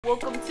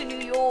Welcome to New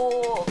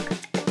York.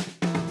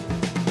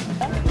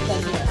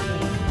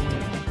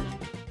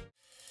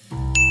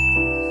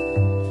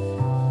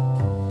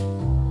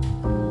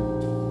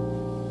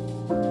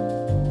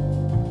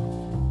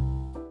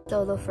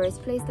 So the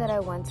first place that I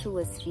went to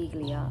was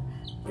Figlia.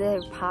 Their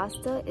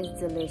pasta is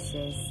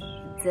delicious.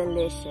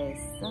 Delicious.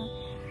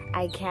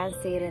 I can't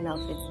say it enough,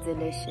 it's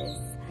delicious.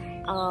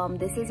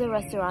 This is a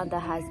restaurant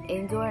that has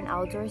indoor and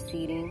outdoor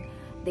seating.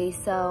 They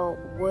sell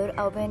wood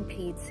oven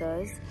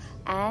pizzas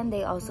and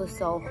they also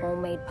sell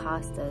homemade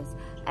pastas.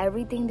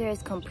 Everything there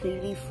is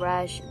completely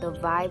fresh. The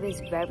vibe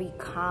is very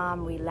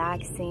calm,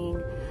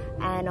 relaxing,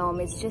 and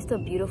it's just a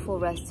beautiful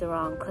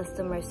restaurant.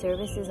 Customer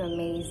service is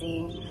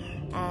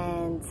amazing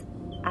and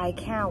I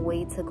can't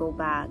wait to go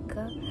back.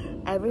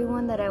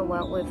 Everyone that I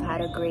went with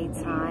had a great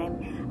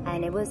time,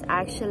 and it was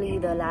actually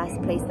the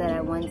last place that I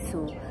went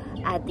to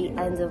at the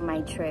end of my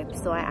trip.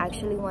 So I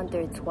actually went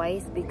there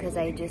twice because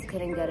I just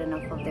couldn't get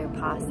enough of their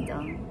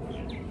pasta.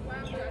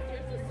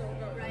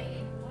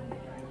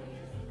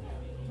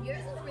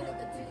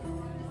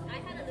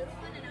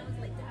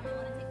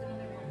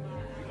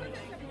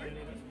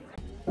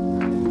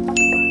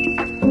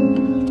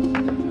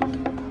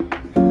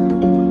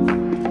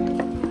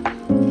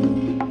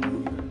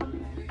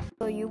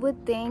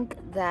 Would think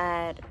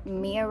that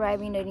me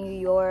arriving to New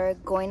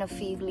York, going to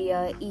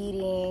Figlia,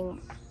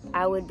 eating,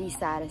 I would be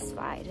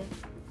satisfied.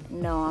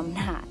 No, I'm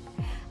not.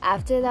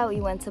 After that,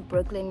 we went to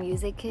Brooklyn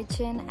Music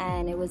Kitchen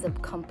and it was a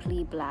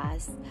complete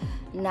blast.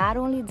 Not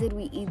only did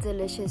we eat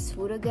delicious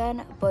food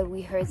again, but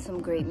we heard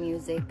some great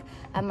music,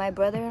 and my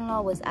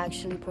brother-in-law was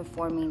actually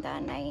performing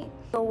that night.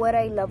 So what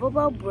I love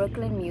about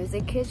Brooklyn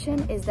Music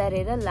Kitchen is that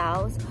it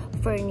allows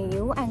for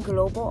new and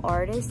global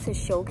artists to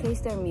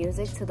showcase their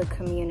music to the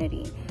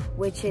community,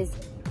 which is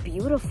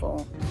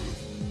beautiful.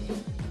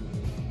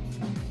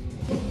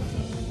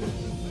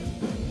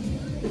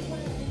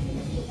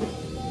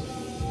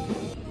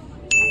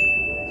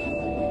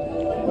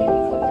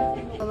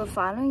 The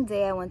following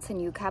day, I went to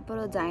New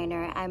Capitol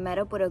Diner. I met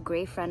up with a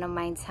great friend of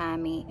mine,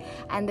 Tammy,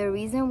 and the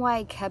reason why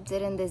I kept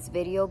it in this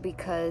video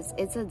because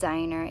it's a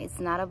diner. It's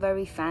not a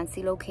very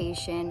fancy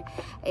location.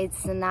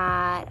 It's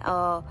not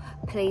a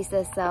place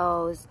that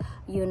sells,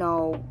 you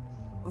know,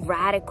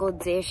 radical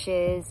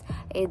dishes.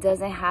 It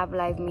doesn't have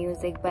live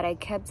music, but I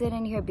kept it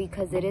in here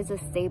because it is a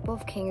staple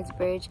of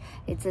Kingsbridge.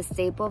 It's a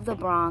staple of the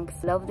Bronx.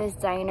 Love this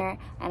diner,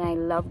 and I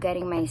love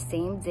getting my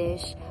same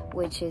dish,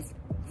 which is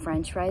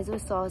French fries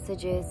with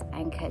sausages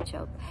and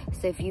ketchup.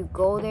 So if you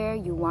go there,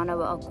 you want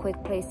a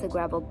quick place to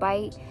grab a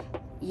bite,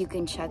 you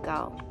can check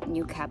out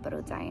New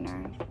Capitol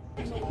Diner.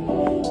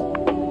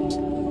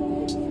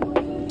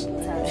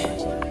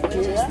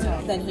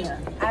 Then here.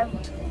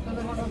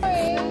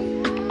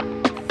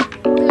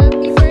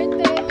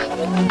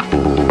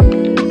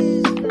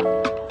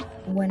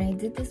 When I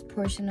did this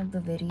portion of the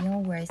video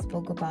where I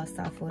spoke about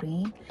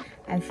Sapori,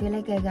 I feel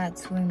like I got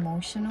too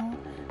emotional,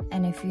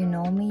 and if you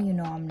know me, you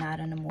know I'm not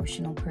an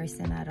emotional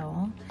person at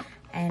all,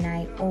 and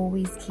I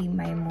always keep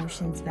my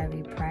emotions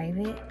very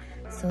private,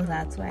 so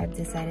that's why I've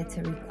decided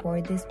to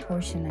record this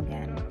portion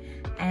again.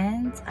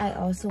 And I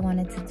also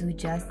wanted to do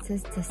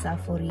justice to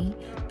Sapori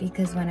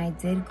because when I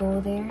did go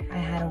there, I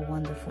had a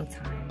wonderful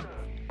time.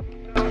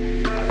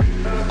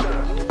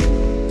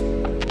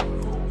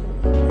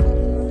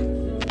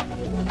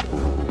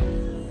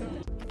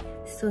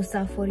 So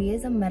Sapori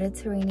is a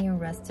Mediterranean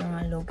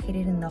restaurant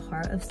located in the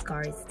heart of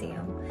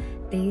Scarsdale.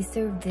 They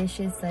serve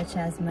dishes such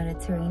as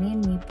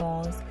Mediterranean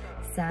meatballs,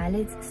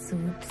 salads,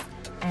 soups,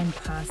 and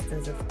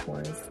pastas, of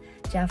course.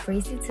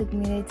 Jafresi took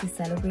me there to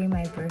celebrate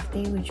my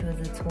birthday, which was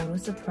a total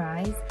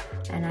surprise,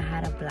 and I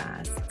had a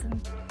blast.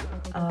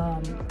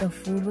 The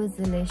food was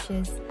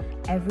delicious,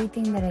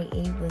 everything that I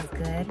ate was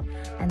good,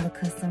 and the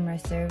customer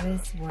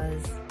service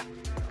was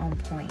on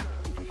point.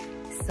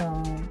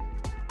 So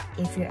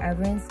if you're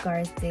ever in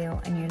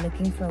Scarsdale and you're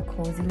looking for a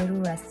cozy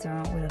little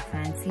restaurant with a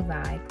fancy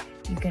vibe,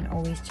 you can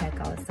always check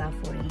out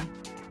Sapori.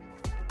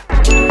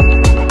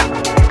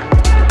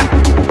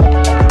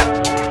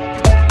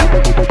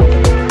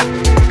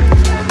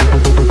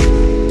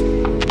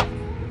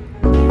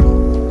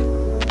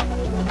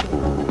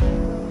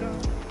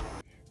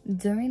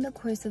 During the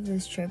course of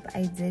this trip,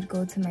 I did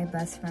go to my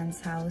best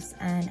friend's house,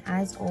 and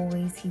as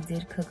always, he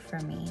did cook for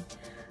me.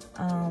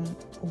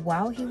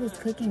 While he was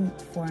cooking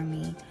for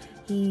me,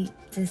 he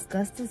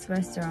discussed this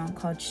restaurant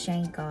called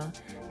Shinka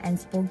and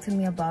spoke to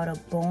me about a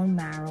bone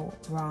marrow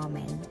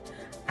ramen.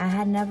 I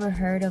had never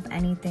heard of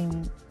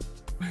anything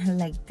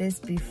like this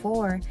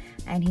before,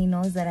 and he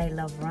knows that I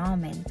love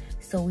ramen,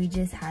 so we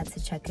just had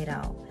to check it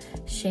out.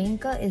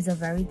 Shinka is a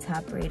very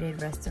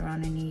top-rated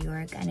restaurant in New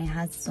York, and it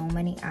has so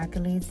many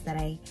accolades that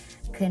I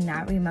could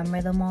not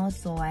remember them all,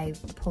 so I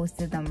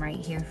posted them right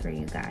here for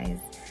you guys.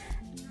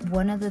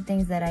 One of the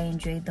things that I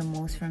enjoyed the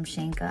most from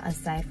Shinka,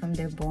 aside from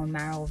their bone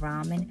marrow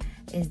ramen,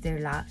 is their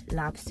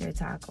lobster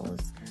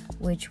tacos,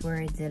 which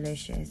were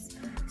delicious.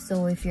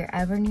 So if you're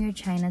ever near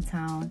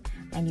Chinatown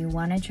and you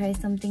want to try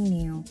something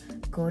new,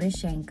 go to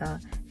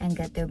Shinka and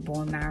get their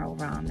bone marrow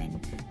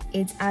ramen.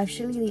 It's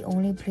actually the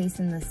only place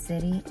in the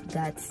city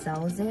that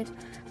sells it.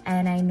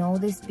 And I know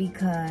this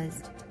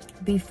because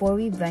before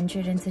we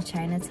ventured into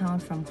Chinatown,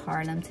 from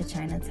Harlem to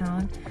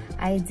Chinatown,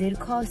 I did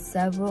call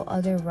several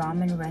other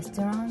ramen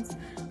restaurants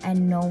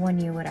and no one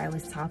knew what I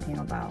was talking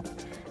about.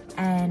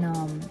 And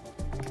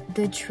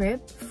the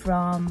trip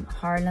from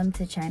Harlem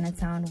to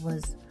Chinatown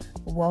was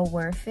well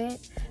worth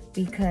it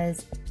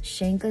because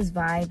Shinka's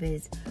vibe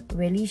is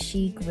really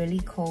chic, really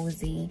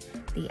cozy.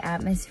 The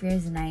atmosphere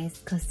is nice.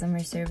 Customer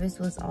service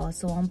was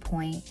also on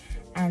point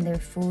and their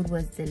food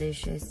was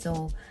delicious.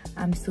 So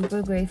I'm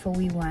super grateful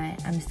we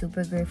went. I'm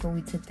super grateful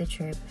we took the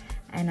trip,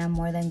 and I'm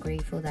more than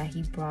grateful that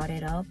he brought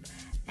it up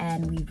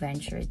and we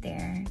ventured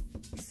there.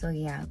 So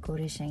yeah, go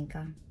to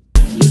Shinka.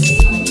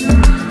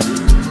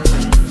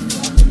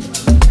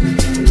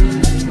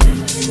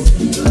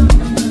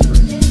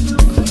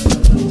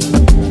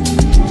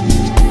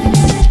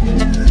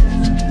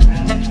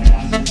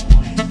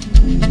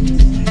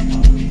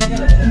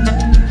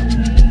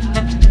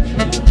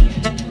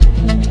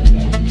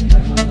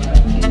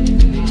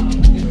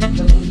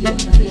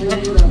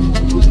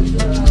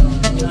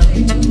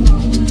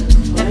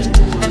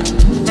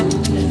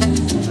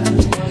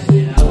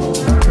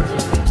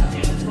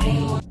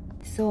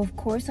 Of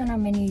course, when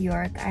I'm in New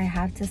York, I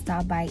have to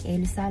stop by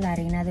Elsa, la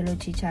Reina de los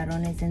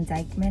Chicharrones in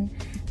Dyckman,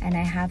 and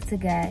I have to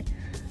get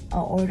an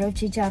order of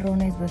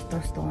chicharrones with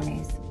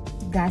tostones.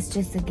 That's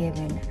just a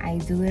given. I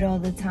do it all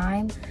the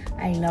time.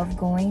 I love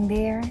going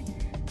there,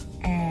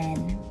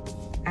 and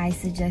I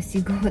suggest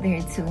you go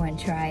there too and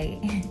try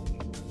it.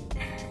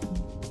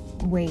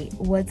 Wait,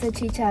 what's a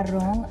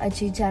chicharron? A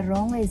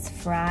chicharron is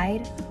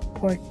fried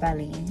pork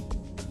belly.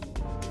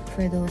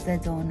 For those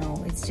that don't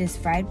know, it's just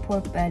fried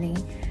pork belly.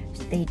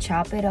 They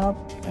chop it up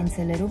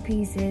into little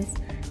pieces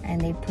and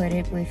they put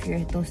it with your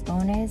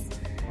tostones.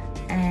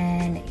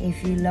 And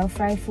if you love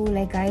fried food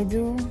like I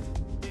do,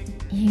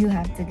 you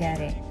have to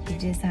get it. You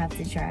just have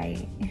to try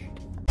it.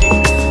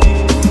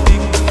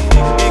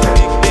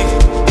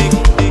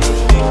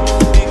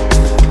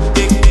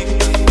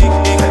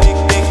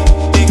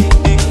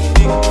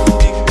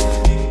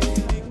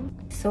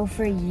 So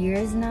for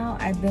years now,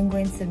 I've been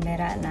going to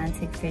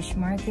Mid-Atlantic Fish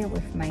Market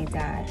with my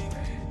dad.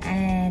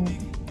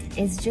 And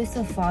it's just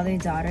a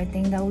father-daughter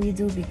thing that we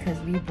do because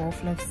we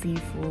both love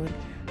seafood.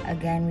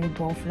 Again, we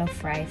both love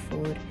fried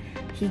food.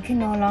 He can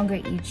no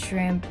longer eat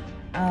shrimp.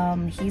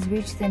 He's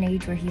reached an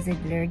age where he's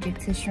allergic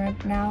to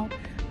shrimp now,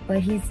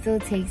 but he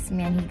still takes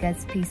me and he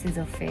gets pieces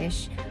of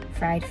fish,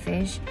 fried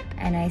fish,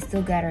 and I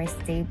still get our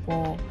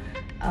staple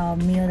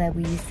meal that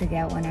we used to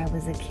get when I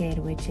was a kid,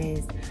 which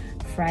is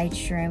fried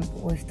shrimp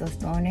with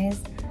tostones.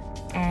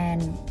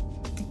 And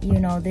you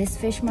know, this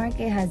fish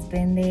market has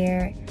been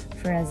there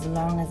for as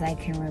long as I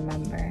can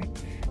remember,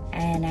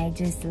 and I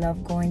just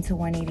love going to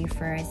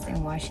 181st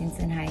in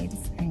Washington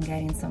Heights and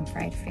getting some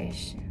fried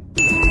fish.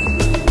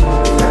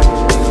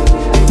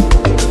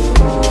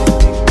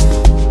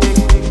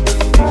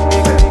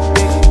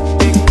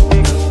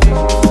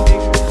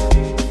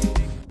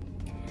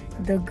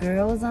 The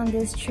girls on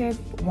this trip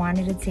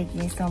wanted to take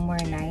me somewhere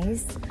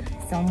nice,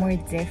 somewhere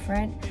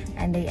different,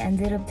 and they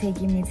ended up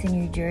taking me to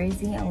New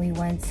Jersey, and we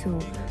went to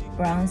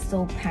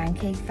Brownstone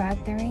Pancake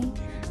Factory.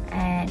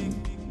 And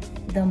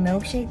the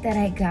milkshake that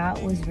I got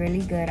was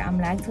really good. I'm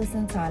lactose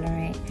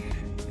intolerant.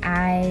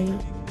 I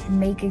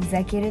make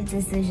executive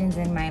decisions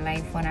in my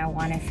life when I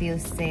want to feel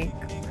sick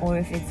or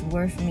if it's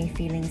worth me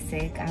feeling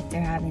sick after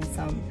having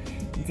some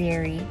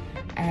dairy.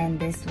 And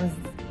this was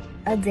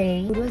a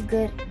day. It was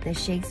good. The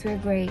shakes were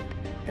great.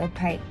 The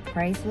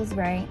price was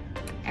right.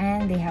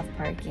 And they have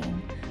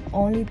parking.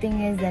 Only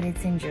thing is that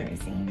it's in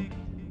Jersey.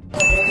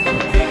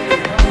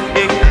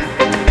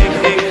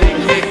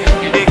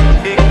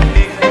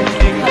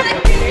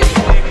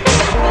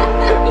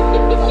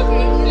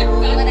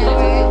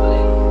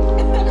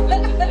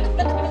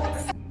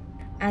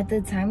 At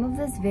the time of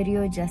this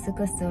video,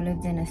 Jessica still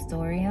lived in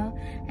Astoria,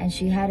 and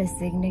she had a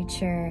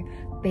signature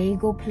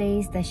bagel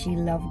place that she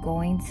loved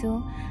going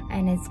to,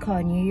 and it's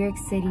called New York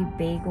City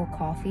Bagel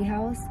Coffee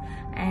House.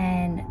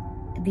 And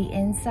the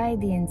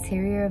inside, the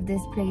interior of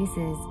this place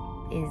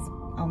is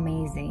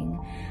amazing.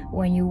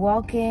 When you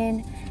walk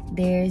in,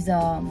 there's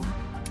a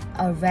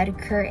red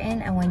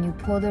curtain, and when you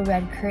pull the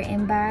red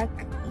curtain back,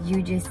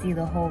 you just see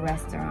the whole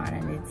restaurant,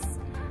 and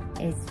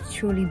it's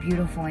truly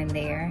beautiful in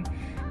there.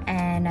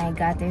 And I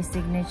got their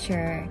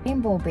signature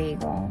rainbow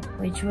bagel,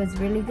 which was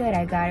really good.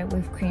 I got it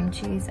with cream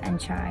cheese and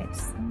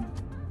chives.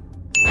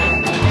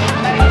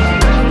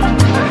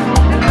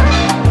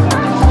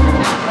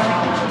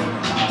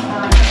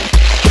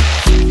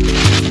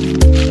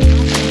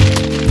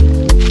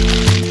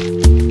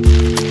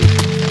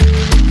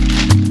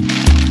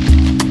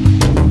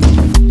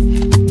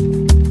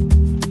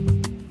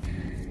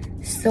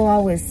 So I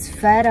was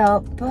fed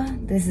up.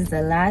 This is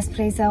the last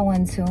place I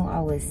went to. I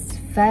was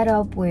fed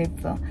up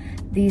with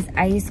these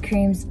ice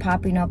creams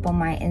popping up on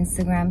my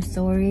Instagram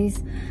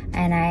stories,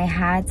 and I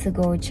had to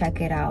go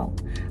check it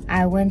out.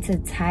 I went to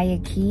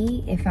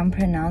Taiyaki. If I'm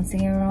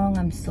pronouncing it wrong,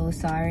 I'm so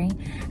sorry.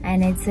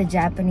 And it's a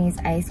Japanese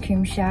ice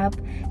cream shop.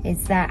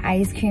 It's that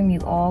ice cream you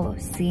all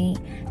see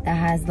that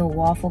has the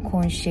waffle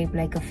cone shaped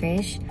like a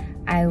fish.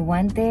 I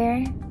went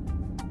there,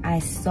 I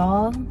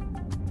saw,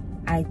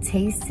 I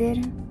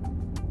tasted,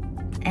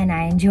 and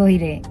I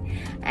enjoyed it.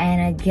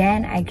 And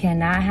again, I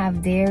cannot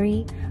have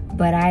dairy,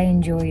 but I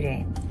enjoyed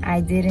it.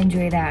 I did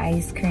enjoy that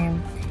ice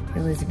cream.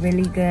 It was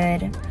really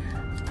good.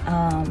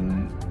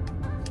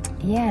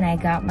 Yeah, and I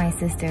got my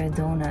sister a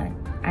donut.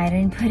 I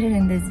didn't put it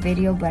in this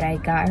video, but I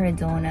got her a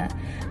donut.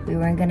 We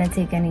weren't gonna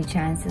take any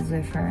chances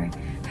with her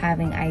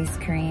having ice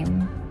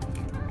cream.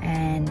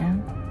 And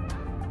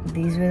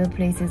these were the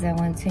places I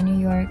went to in New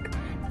York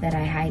that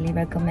I highly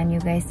recommend you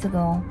guys to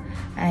go.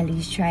 At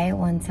least try it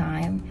one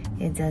time.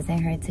 It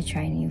doesn't hurt to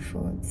try new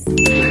foods.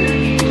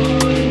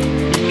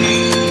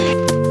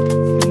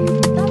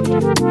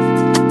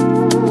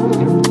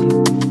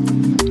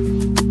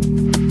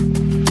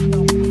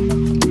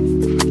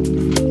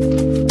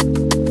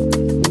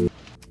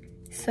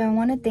 So I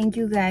want to thank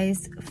you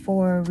guys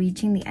for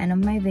reaching the end of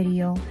my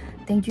video.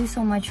 Thank you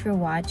so much for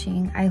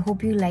watching. I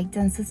hope you liked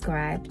and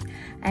subscribed.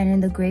 And in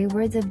the great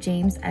words of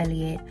James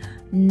Eliot,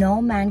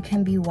 no man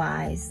can be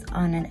wise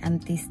on an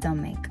empty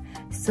stomach.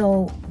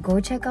 So go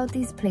check out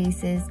these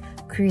places,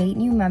 create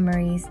new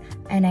memories,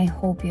 and I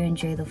hope you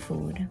enjoy the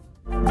food.